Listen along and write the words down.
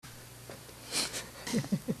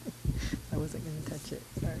I wasn't going to touch it.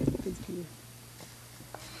 Sorry. Please, Peter.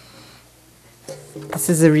 This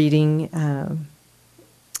is a reading, a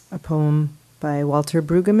poem by Walter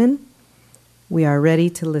Brueggemann. We are ready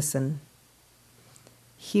to listen.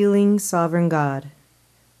 Healing sovereign God,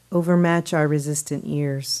 overmatch our resistant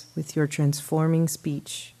ears with your transforming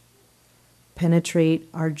speech. Penetrate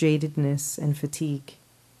our jadedness and fatigue.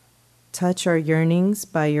 Touch our yearnings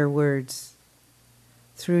by your words.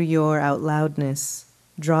 Through your outloudness,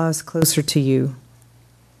 draw us closer to you.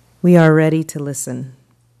 We are ready to listen.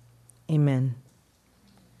 Amen.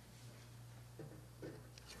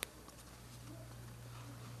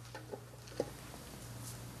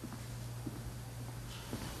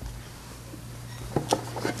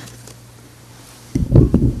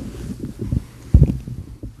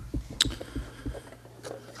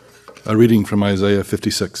 A reading from Isaiah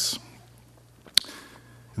 56.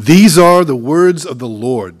 These are the words of the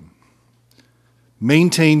Lord.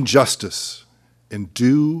 Maintain justice and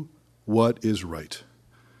do what is right.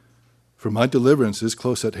 For my deliverance is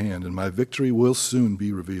close at hand, and my victory will soon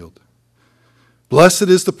be revealed. Blessed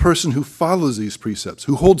is the person who follows these precepts,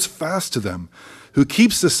 who holds fast to them, who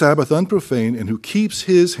keeps the Sabbath unprofaned, and who keeps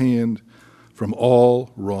his hand from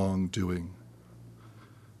all wrongdoing.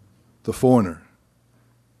 The foreigner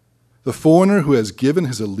who has given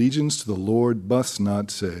his allegiance to the Lord must not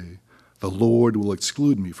say, the Lord will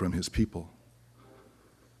exclude me from his people.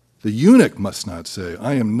 The eunuch must not say,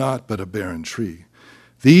 I am not but a barren tree.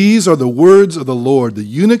 These are the words of the Lord, the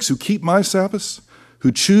eunuchs who keep my Sabbaths,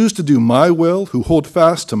 who choose to do my will, who hold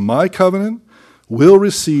fast to my covenant, will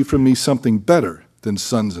receive from me something better than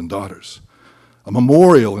sons and daughters, a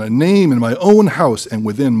memorial and a name in my own house and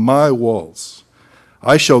within my walls.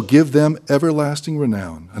 I shall give them everlasting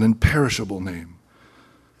renown, an imperishable name.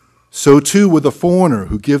 So too with the foreigner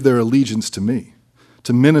who give their allegiance to me,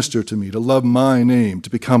 to minister to me, to love my name, to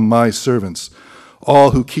become my servants,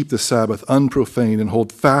 all who keep the Sabbath unprofaned and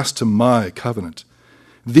hold fast to my covenant.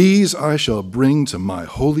 These I shall bring to my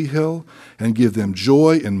holy hill and give them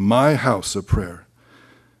joy in my house of prayer.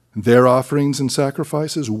 Their offerings and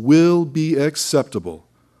sacrifices will be acceptable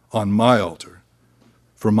on my altar.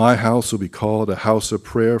 For my house will be called a house of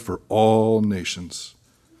prayer for all nations.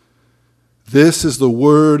 This is the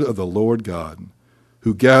word of the Lord God,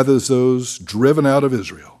 who gathers those driven out of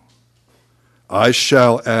Israel. I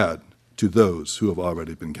shall add to those who have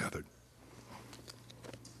already been gathered.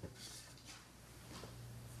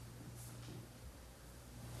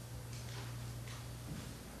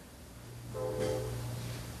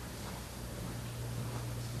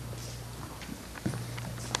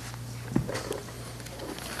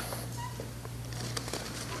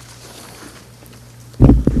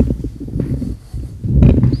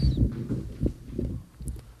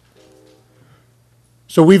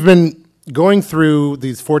 So we've been going through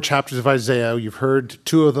these 4 chapters of Isaiah. You've heard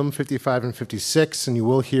 2 of them, 55 and 56, and you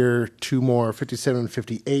will hear 2 more, 57 and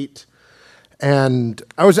 58. And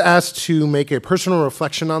I was asked to make a personal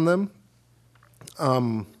reflection on them,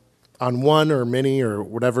 on one or many or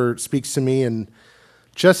whatever speaks to me. And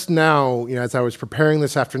just now, as I was preparing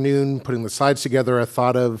this afternoon, putting the slides together, I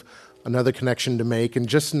thought of another connection to make. And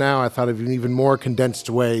just now, I thought of an even more condensed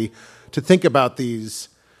way to think about these,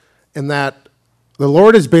 in that the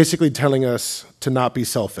Lord is basically telling us to not be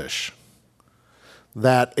selfish,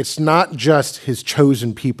 that it's not just his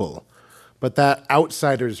chosen people, but that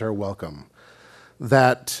outsiders are welcome,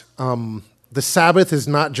 that the Sabbath is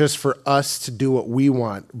not just for us to do what we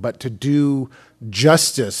want, but to do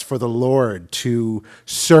justice for the Lord, to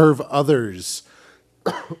serve others,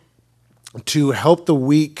 to help the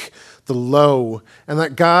weak, the low, and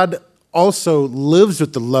that God also lives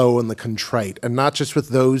with the low and the contrite, and not just with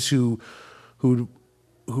those who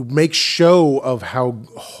make show of how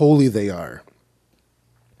holy they are.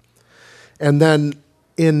 And then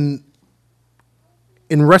in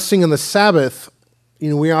resting in the Sabbath,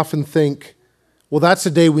 we often think, well, that's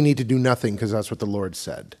a day we need to do nothing because that's what the Lord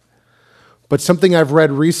said. But something I've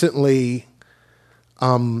read recently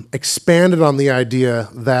expanded on the idea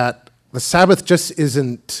that the Sabbath just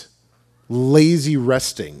isn't lazy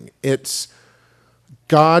resting. It's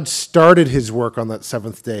God started his work on that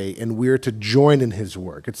 7th day, and we're to join in his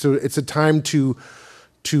work. It's a time to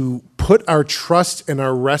put our trust and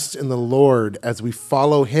our rest in the Lord as we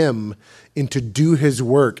follow him and to do his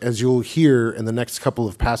work, as you'll hear in the next couple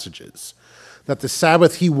of passages. That the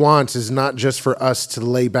Sabbath he wants is not just for us to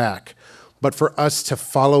lay back, but for us to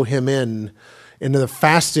follow him in. And the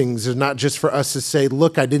fastings is not just for us to say,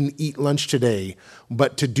 look, I didn't eat lunch today,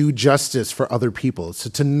 but to do justice for other people. So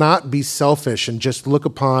to not be selfish and just look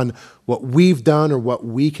upon what we've done or what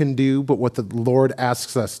we can do, but what the Lord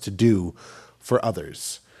asks us to do for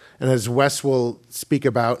others. And as Wes will speak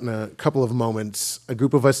about in a couple of moments, a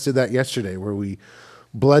group of us did that yesterday, where we,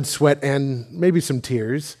 blood, sweat, and maybe some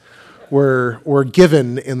tears, were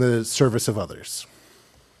given in the service of others.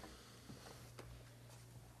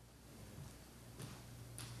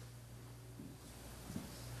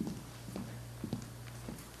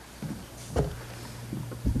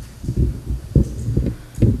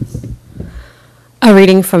 A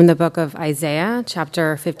reading from the book of Isaiah,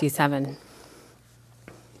 chapter 57.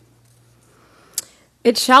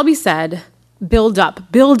 It shall be said, build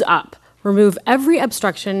up, remove every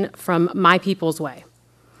obstruction from my people's way.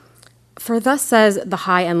 For thus says the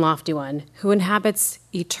high and lofty one, who inhabits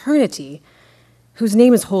eternity, whose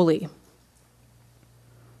name is holy.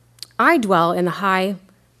 I dwell in the high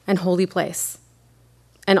and holy place,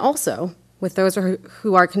 and also with those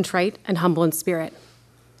who are contrite and humble in spirit,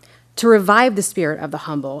 to revive the spirit of the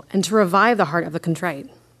humble and to revive the heart of the contrite.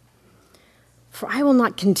 For I will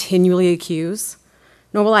not continually accuse,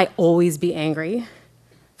 nor will I always be angry,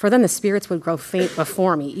 for then the spirits would grow faint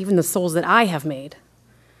before me, even the souls that I have made.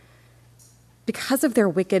 Because of their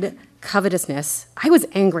wicked covetousness, I was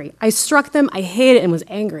angry. I struck them, I hated and was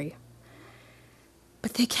angry.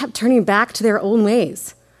 But they kept turning back to their own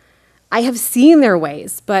ways. I have seen their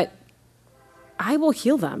ways, but I will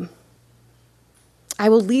heal them. I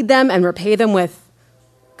will lead them and repay them with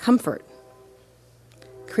comfort,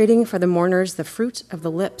 creating for the mourners the fruit of the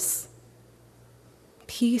lips.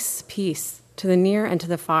 Peace, peace, to the near and to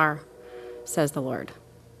the far, says the Lord,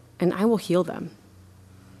 and I will heal them.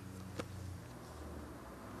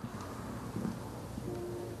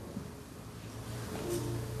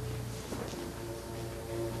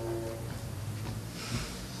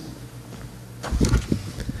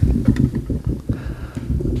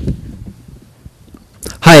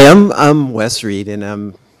 Hi, I'm Wes Reed, and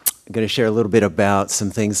I'm going to share a little bit about some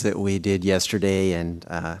things that we did yesterday. And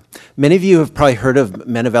many of you have probably heard of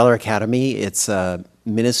Men of Valor Academy. It's a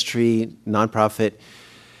ministry, nonprofit,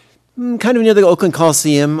 kind of near the Oakland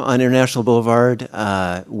Coliseum on International Boulevard,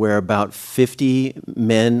 where about 50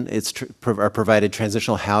 men are provided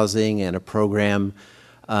transitional housing and a program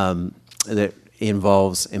that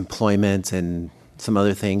involves employment and some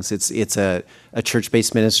other things. It's a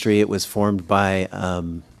church-based ministry. It was formed by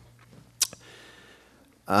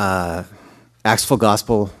Acts Full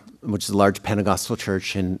Gospel, which is a large Pentecostal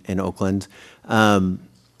church in Oakland. And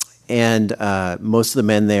most of the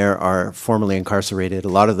men there are formerly incarcerated. A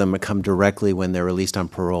lot of them come directly when they're released on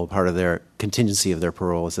parole. Part of their contingency of their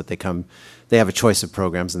parole is that they have a choice of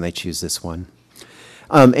programs and they choose this one.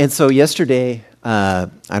 And so yesterday, I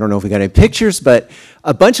don't know if we got any pictures, but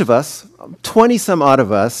a bunch of us, 20 some odd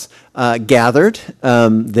of us, gathered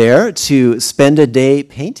there to spend a day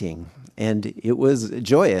painting. And it was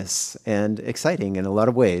joyous and exciting in a lot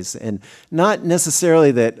of ways. And not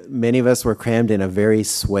necessarily that many of us were crammed in a very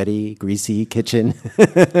sweaty, greasy kitchen,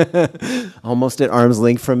 almost at arm's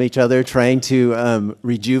length from each other, trying to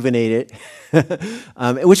rejuvenate it,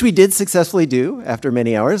 which we did successfully do after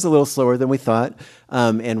many hours, a little slower than we thought.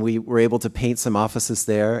 And we were able to paint some offices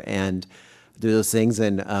there and do those things.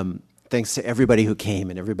 And thanks to everybody who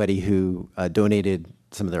came and everybody who donated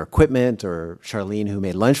some of their equipment, or Charlene who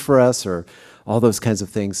made lunch for us, or all those kinds of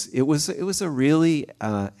things. It was a really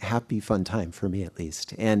happy, fun time for me, at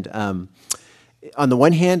least. And on the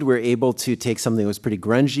one hand, we're able to take something that was pretty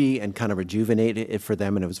grungy and kind of rejuvenate it for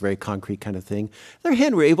them, and it was a very concrete kind of thing. On the other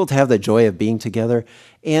hand, we're able to have the joy of being together.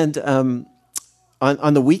 And on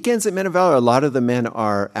the weekends at Men of Valor, a lot of the men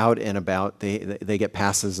are out and about. They get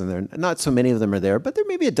passes, and not so many of them are there, but there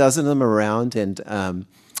may be a dozen of them around, and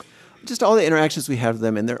just all the interactions we have with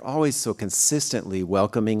them, and they're always so consistently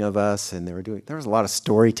welcoming of us, and there was a lot of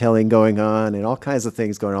storytelling going on and all kinds of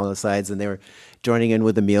things going on the sides, and they were joining in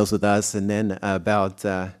with the meals with us. And then about,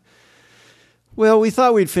 we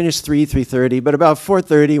thought we'd finish 3:30, but about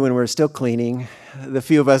 4:30 when we were still cleaning, the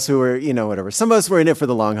few of us who were, whatever, some of us were in it for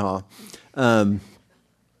the long haul,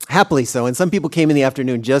 happily so, and some people came in the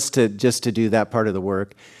afternoon just to do that part of the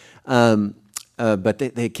work. But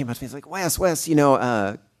they came up to me, it's like, Wes,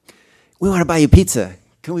 we want to buy you pizza.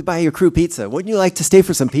 Can we buy your crew pizza? Wouldn't you like to stay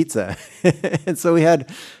for some pizza? And so we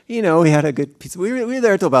had a good pizza. We were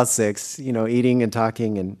there until about 6, eating and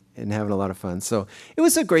talking and having a lot of fun. So it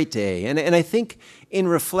was a great day. And I think in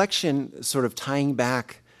reflection, sort of tying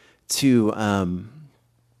back to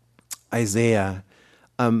Isaiah,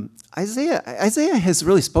 Isaiah has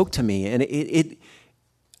really spoke to me. And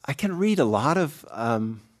I can read a lot of,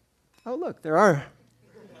 oh, look,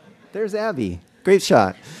 there's Abby. Great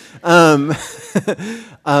shot. Isaiah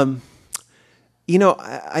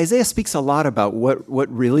speaks a lot about what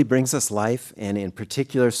really brings us life, and in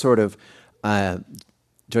particular, sort of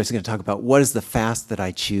Joyce is going to talk about what is the fast that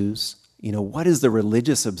I choose. What is the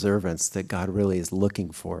religious observance that God really is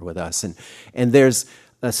looking for with us? And there's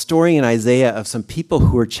a story in Isaiah of some people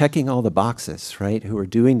who are checking all the boxes, right? Who are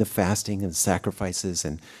doing the fasting and sacrifices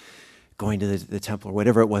and going to the temple or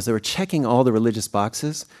whatever it was. They were checking all the religious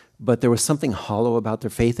boxes, but there was something hollow about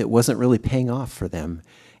their faith. It wasn't really paying off for them.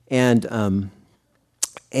 And the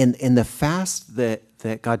fast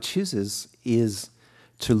that God chooses is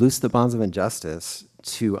to loose the bonds of injustice,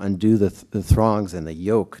 to undo the throngs and the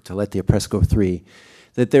yoke, to let the oppressed go free.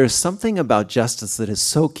 That there's something about justice that is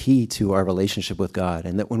so key to our relationship with God,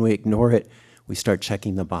 and that when we ignore it, we start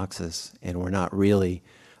checking the boxes, and we're not really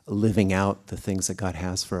living out the things that God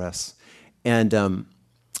has for us. And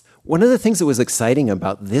one of the things that was exciting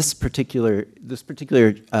about this particular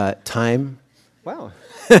time, wow,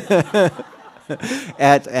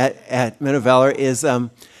 at Men of Valor is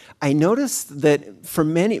I noticed that for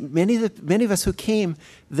many of us who came,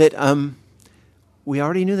 that we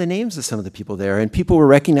already knew the names of some of the people there, and people were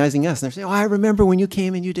recognizing us. And they're saying, "Oh, I remember when you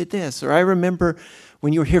came and you did this," or "I remember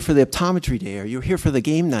when you were here for the optometry day, or you were here for the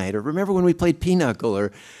game night, or remember when we played pinochle,"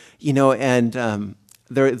 or and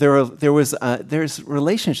there's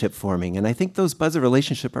relationship forming, and I think those buds of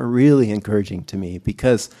relationship are really encouraging to me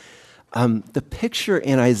because the picture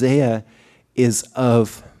in Isaiah is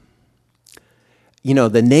of.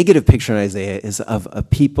 The negative picture in Isaiah is of a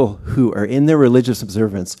people who are in their religious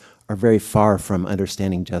observance are very far from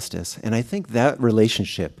understanding justice. And I think that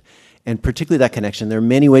relationship, and particularly that connection, there are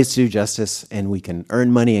many ways to do justice, and we can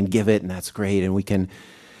earn money and give it, and that's great, and we can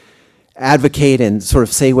advocate and sort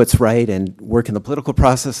of say what's right and work in the political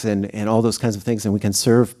process and all those kinds of things, and we can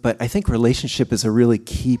serve. But I think relationship is a really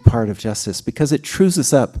key part of justice because it trues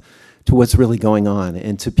us up to what's really going on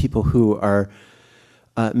and to people who are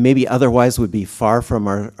maybe otherwise would be far from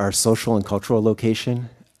our social and cultural location.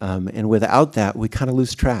 And without that, we kind of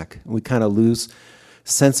lose track. We kind of lose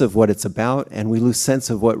sense of what it's about, and we lose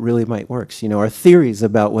sense of what really might work. Our theories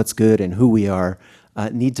about what's good and who we are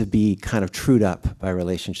need to be kind of trued up by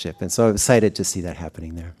relationship. And so I'm excited to see that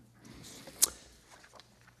happening there.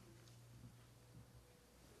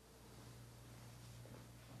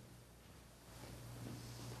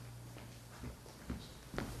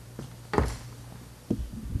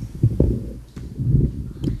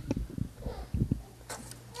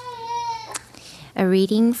 A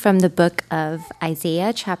reading from the book of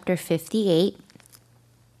Isaiah, chapter 58.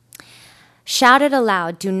 Shout it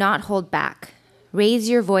aloud, do not hold back. Raise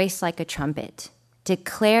your voice like a trumpet.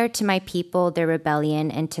 Declare to my people their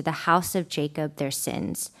rebellion and to the house of Jacob their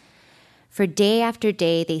sins. For day after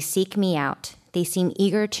day they seek me out. They seem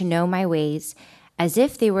eager to know my ways, as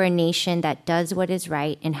if they were a nation that does what is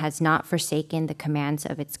right and has not forsaken the commands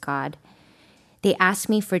of its God. They ask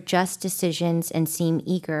me for just decisions and seem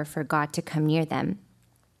eager for God to come near them.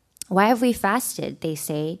 Why have we fasted, they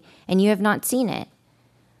say, and you have not seen it?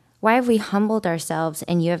 Why have we humbled ourselves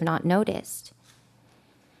and you have not noticed?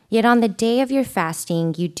 Yet on the day of your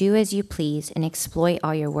fasting, you do as you please and exploit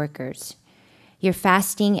all your workers. Your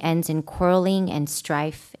fasting ends in quarreling and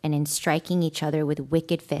strife and in striking each other with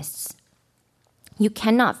wicked fists. You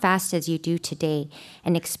cannot fast as you do today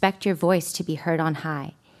and expect your voice to be heard on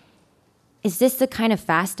high. Is this the kind of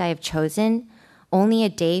fast I have chosen? Only a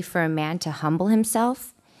day for a man to humble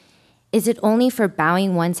himself? Is it only for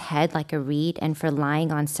bowing one's head like a reed and for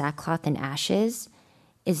lying on sackcloth and ashes?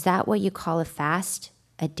 Is that what you call a fast,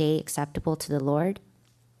 a day acceptable to the Lord?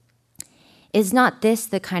 Is not this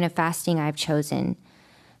the kind of fasting I have chosen?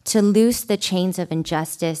 To loose the chains of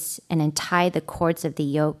injustice and untie the cords of the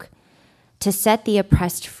yoke, to set the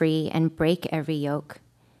oppressed free and break every yoke?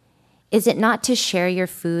 Is it not to share your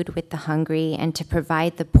food with the hungry and to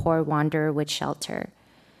provide the poor wanderer with shelter?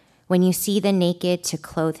 When you see the naked, to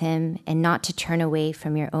clothe him and not to turn away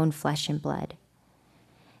from your own flesh and blood?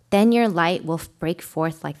 Then your light will break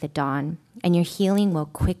forth like the dawn, and your healing will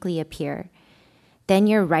quickly appear. Then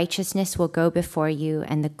your righteousness will go before you,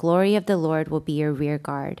 and the glory of the Lord will be your rear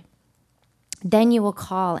guard. Then you will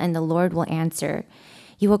call, and the Lord will answer.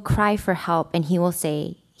 You will cry for help, and he will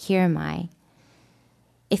say, Here am I.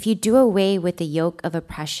 If you do away with the yoke of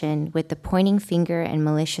oppression, with the pointing finger and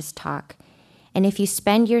malicious talk, and if you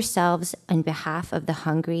spend yourselves on behalf of the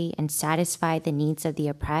hungry and satisfy the needs of the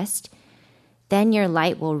oppressed, then your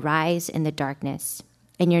light will rise in the darkness,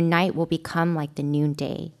 and your night will become like the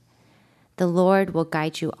noonday. The Lord will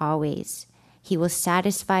guide you always. He will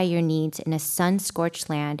satisfy your needs in a sun-scorched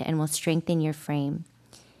land and will strengthen your frame.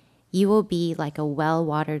 You will be like a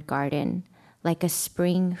well-watered garden, like a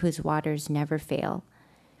spring whose waters never fail.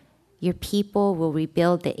 Your people will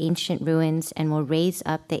rebuild the ancient ruins and will raise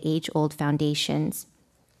up the age-old foundations.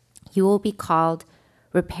 You will be called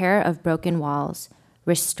repairer of broken walls,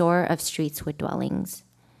 restorer of streets with dwellings.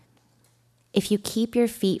 If you keep your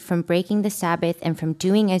feet from breaking the Sabbath and from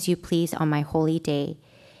doing as you please on my holy day,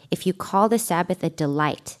 if you call the Sabbath a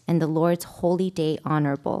delight and the Lord's holy day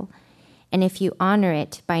honorable, and if you honor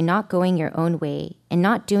it by not going your own way and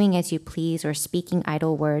not doing as you please or speaking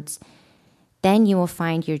idle words, then you will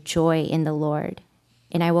find your joy in the Lord,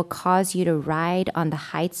 and I will cause you to ride on the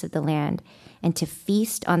heights of the land and to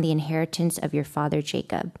feast on the inheritance of your father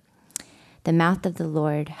Jacob. The mouth of the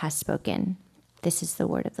Lord has spoken. This is the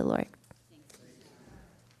word of the Lord.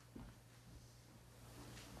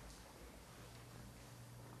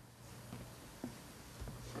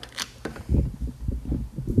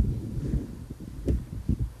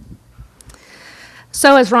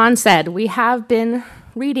 So as Ron said, we have been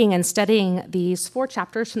reading and studying these 4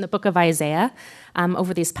 chapters from the book of Isaiah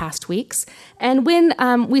over these past weeks. And when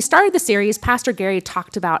we started the series, Pastor Gary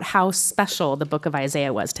talked about how special the book of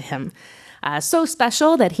Isaiah was to him. So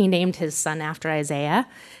special that he named his son after Isaiah.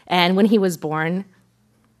 And when he was born,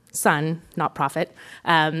 son, not prophet,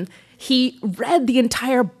 he read the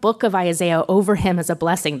entire book of Isaiah over him as a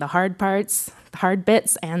blessing, the hard parts, the hard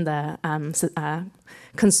bits, and the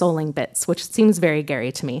consoling bits, which seems very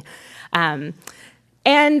Gary to me.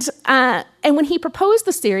 And when he proposed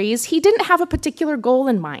the series, he didn't have a particular goal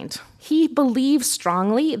in mind. He believed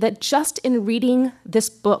strongly that just in reading this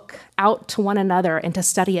book out to one another and to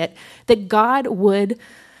study it, that God would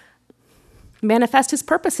manifest his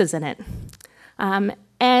purposes in it.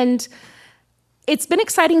 And it's been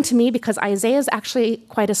exciting to me because Isaiah is actually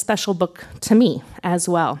quite a special book to me as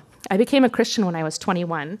well. I became a Christian when I was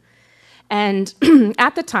 21. And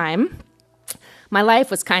at the time, my life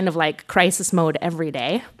was kind of like crisis mode every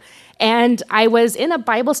day. And I was in a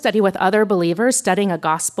Bible study with other believers studying a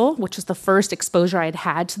gospel, which was the first exposure I'd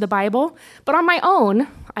had to the Bible. But on my own,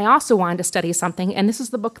 I also wanted to study something, and this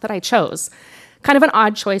is the book that I chose. Kind of an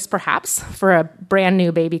odd choice, perhaps, for a brand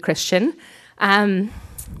new baby Christian.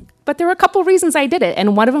 But there were a couple reasons I did it,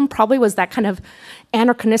 and one of them probably was that kind of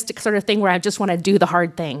anachronistic sort of thing where I just want to do the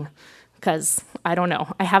hard thing, because, I don't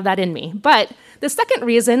know, I have that in me. But the second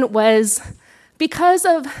reason was because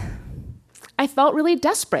I felt really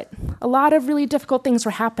desperate. A lot of really difficult things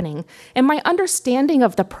were happening. And my understanding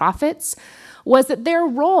of the prophets was that their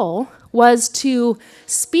role was to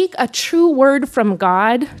speak a true word from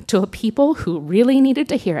God to a people who really needed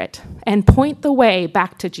to hear it and point the way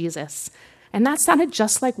back to Jesus. And that sounded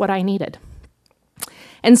just like what I needed.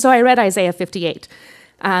 And so I read Isaiah 58.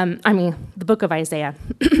 The book of Isaiah.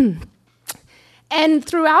 And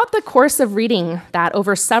throughout the course of reading that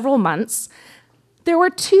over several months, there were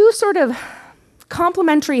 2 sort of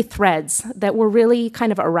complementary threads that were really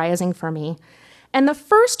kind of arising for me. And the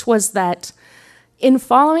first was that in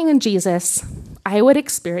following in Jesus, I would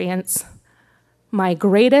experience my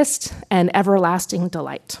greatest and everlasting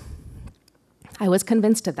delight. I was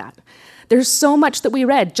convinced of that. There's so much that we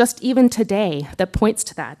read, just even today, that points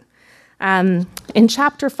to that. In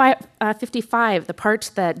chapter 55, the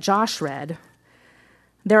part that Josh read,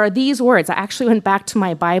 there are these words. I actually went back to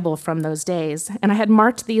my Bible from those days, and I had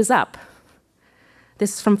marked these up.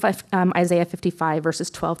 This is from Isaiah 55,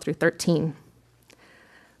 verses 12 through 13.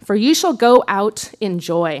 For you shall go out in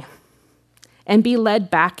joy and be led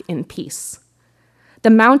back in peace. The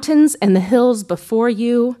mountains and the hills before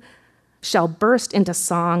you shall burst into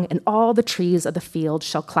song, and all the trees of the field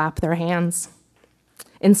shall clap their hands.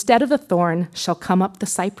 Instead of the thorn shall come up the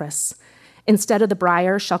cypress. Instead of the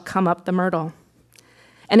briar shall come up the myrtle.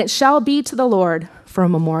 And it shall be to the Lord for a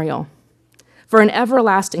memorial, for an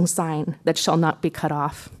everlasting sign that shall not be cut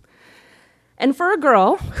off. And for a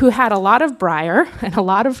girl who had a lot of briar and a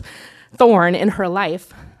lot of thorn in her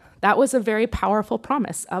life, that was a very powerful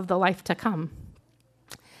promise of the life to come.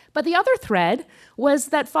 But the other thread was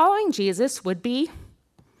that following Jesus would be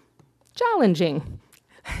challenging,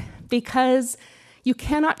 because you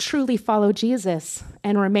cannot truly follow Jesus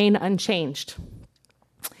and remain unchanged.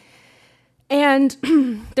 And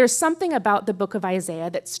there's something about the book of Isaiah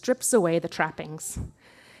that strips away the trappings.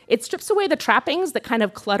 It strips away the trappings that kind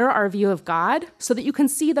of clutter our view of God so that you can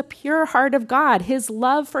see the pure heart of God, his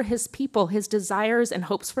love for his people, his desires and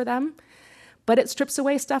hopes for them. But it strips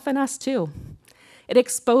away stuff in us too. It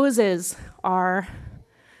exposes our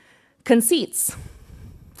conceits,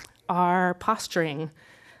 our posturing,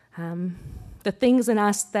 the things in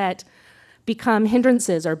us that become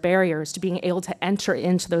hindrances or barriers to being able to enter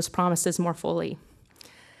into those promises more fully.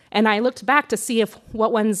 And I looked back to see if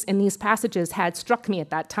what ones in these passages had struck me at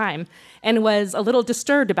that time, and was a little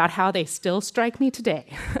disturbed about how they still strike me today.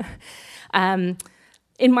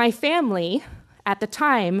 In my family, at the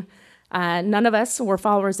time, None of us were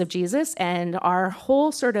followers of Jesus, and our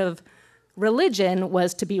whole sort of religion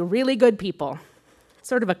was to be really good people.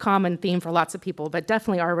 Sort of a common theme for lots of people, but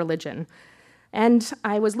definitely our religion. And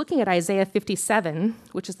I was looking at Isaiah 57,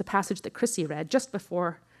 which is the passage that Chrissy read just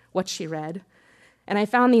before what she read, and I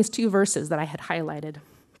found these two verses that I had highlighted,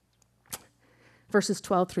 verses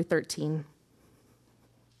 12 through 13.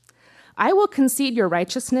 I will concede your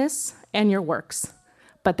righteousness and your works,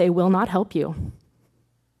 but they will not help you.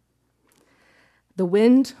 The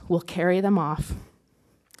wind will carry them off.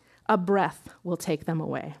 A breath will take them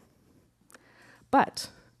away. But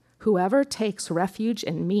whoever takes refuge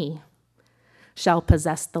in me shall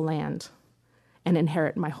possess the land and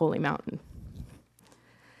inherit my holy mountain.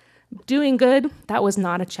 Doing good, that was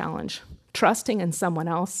not a challenge. Trusting in someone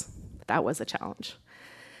else, that was a challenge.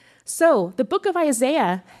 So the book of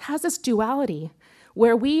Isaiah has this duality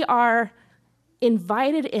where we are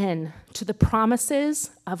invited in to the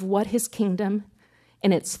promises of what his kingdom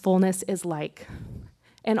in its fullness is like,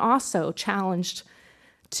 and also challenged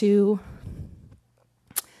to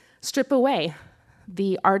strip away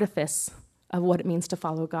the artifice of what it means to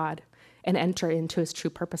follow God and enter into his true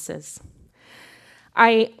purposes.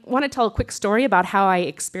 I want to tell a quick story about how I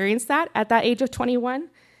experienced that at that age of 21.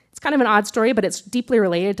 It's kind of an odd story, but it's deeply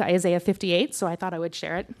related to Isaiah 58, so I thought I would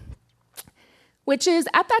share it. Which is,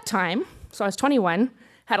 at that time, so I was 21,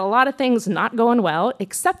 had a lot of things not going well,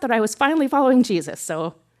 except that I was finally following Jesus,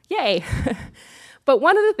 so yay. But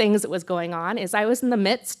one of the things that was going on is I was in the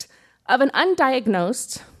midst of an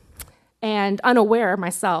undiagnosed and unaware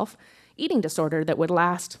myself eating disorder that would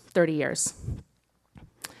last 30 years.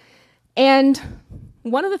 And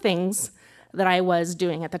one of the things that I was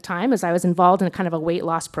doing at the time is I was involved in a kind of a weight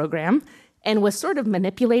loss program and was sort of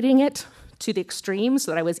manipulating it to the extreme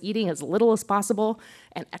so that I was eating as little as possible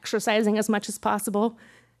and exercising as much as possible.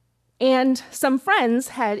 And some friends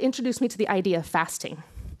had introduced me to the idea of fasting,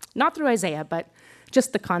 not through Isaiah, but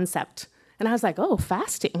just the concept. And I was like, oh,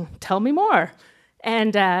 fasting, tell me more.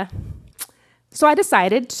 And so I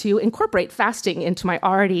decided to incorporate fasting into my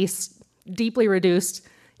already deeply reduced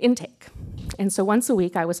intake. And so once a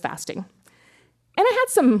week I was fasting. And I had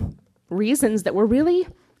some reasons that were really,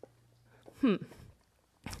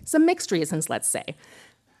 some mixed reasons, let's say.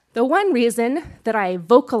 The one reason that I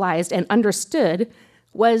vocalized and understood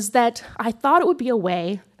was that I thought it would be a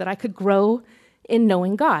way that I could grow in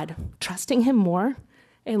knowing God, trusting him more,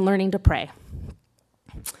 and learning to pray.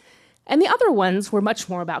 And the other ones were much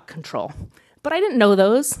more about control. But I didn't know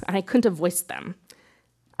those, and I couldn't have voiced them.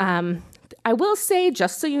 I will say,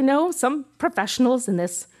 just so you know, some professionals in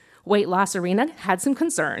this weight loss arena had some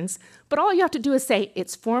concerns, but all you have to do is say,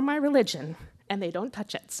 it's for my religion, and they don't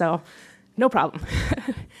touch it, so no problem.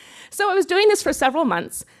 So I was doing this for several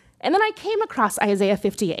months, and then I came across Isaiah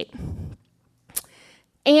 58.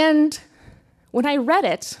 And when I read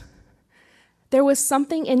it, there was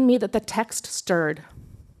something in me that the text stirred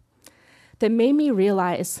that made me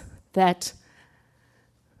realize that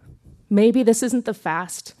maybe this isn't the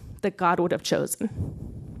fast that God would have chosen.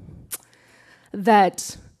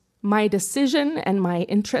 That my decision and my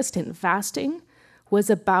interest in fasting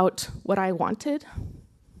was about what I wanted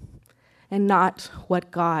and not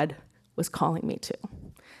what God was calling me to.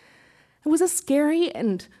 It was a scary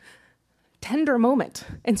and tender moment.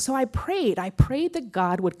 And so I prayed that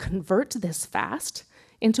God would convert this fast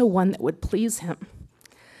into one that would please him.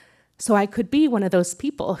 So I could be one of those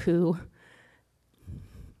people who,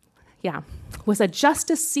 was a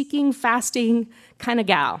justice-seeking, fasting kind of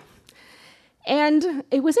gal. And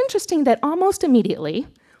it was interesting that almost immediately,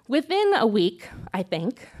 within a week, I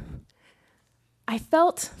think, I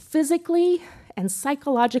felt physically and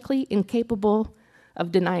psychologically incapable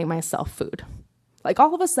of denying myself food. Like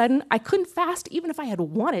all of a sudden, I couldn't fast even if I had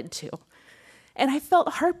wanted to. And I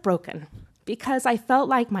felt heartbroken because I felt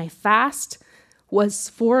like my fast was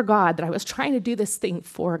for God, that I was trying to do this thing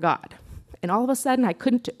for God. And all of a sudden, I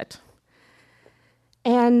couldn't do it.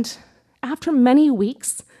 And after many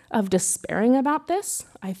weeks of despairing about this,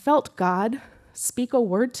 I felt God speak a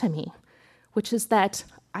word to me, which is that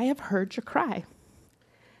I have heard your cry,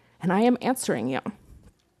 and I am answering you.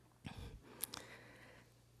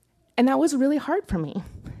 And that was really hard for me.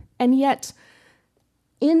 And yet,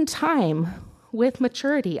 in time, with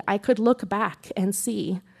maturity, I could look back and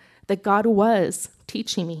see that God was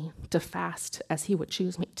teaching me to fast as he would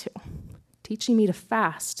choose me to, teaching me to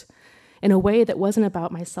fast in a way that wasn't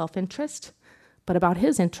about my self-interest, but about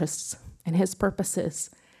his interests and his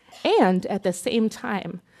purposes, and at the same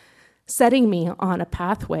time, setting me on a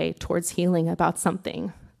pathway towards healing about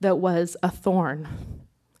something that was a thorn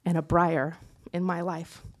and a briar in my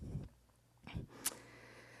life.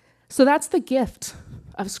 So that's the gift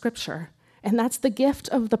of Scripture, and that's the gift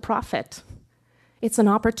of the prophet. It's an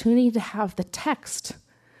opportunity to have the text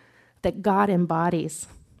that God embodies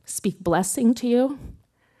speak blessing to you,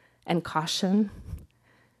 and caution,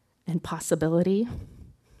 and possibility,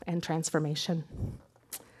 and transformation.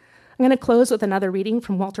 I'm going to close with another reading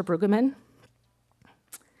from Walter Brueggemann.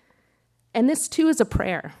 And this too is a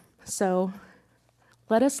prayer, so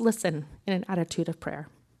let us listen in an attitude of prayer.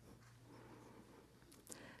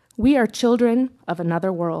 We are children of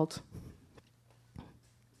another world.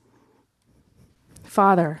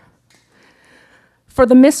 Father, for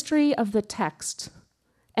the mystery of the text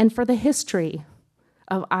and for the history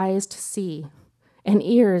of eyes to see and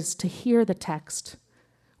ears to hear the text,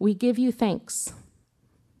 we give you thanks.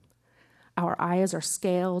 Our eyes are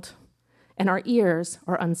scaled and our ears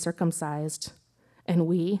are uncircumcised, and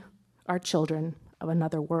we are children of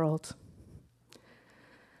another world.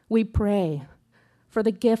 We pray for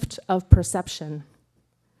the gift of perception.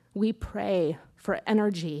 We pray for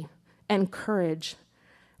energy and courage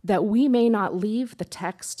that we may not leave the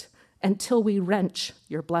text until we wrench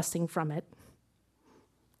your blessing from it.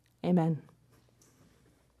 Amen.